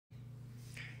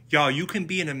Y'all, you can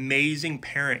be an amazing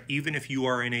parent even if you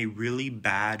are in a really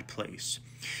bad place.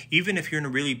 Even if you're in a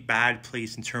really bad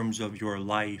place in terms of your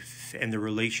life and the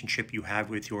relationship you have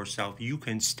with yourself, you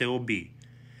can still be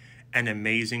an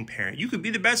amazing parent. You could be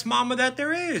the best mama that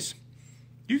there is.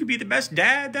 You could be the best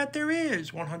dad that there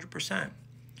is, 100%.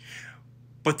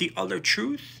 But the other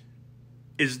truth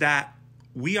is that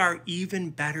we are even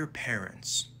better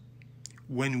parents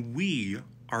when we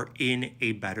are in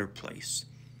a better place.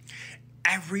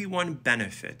 Everyone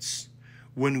benefits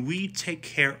when we take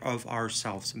care of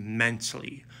ourselves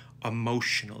mentally,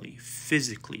 emotionally,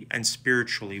 physically, and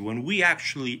spiritually. When we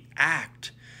actually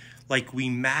act like we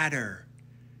matter.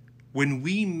 When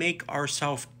we make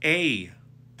ourselves a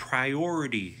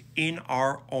priority in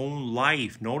our own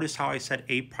life. Notice how I said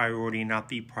a priority, not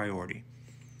the priority.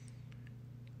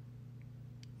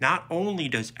 Not only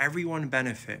does everyone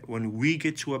benefit when we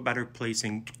get to a better place,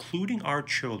 including our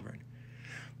children,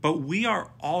 but we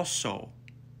are also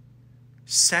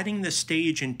setting the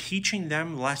stage and teaching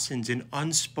them lessons in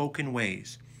unspoken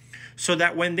ways so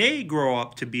that when they grow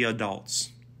up to be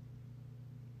adults,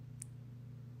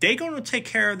 they're going to take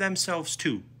care of themselves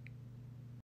too.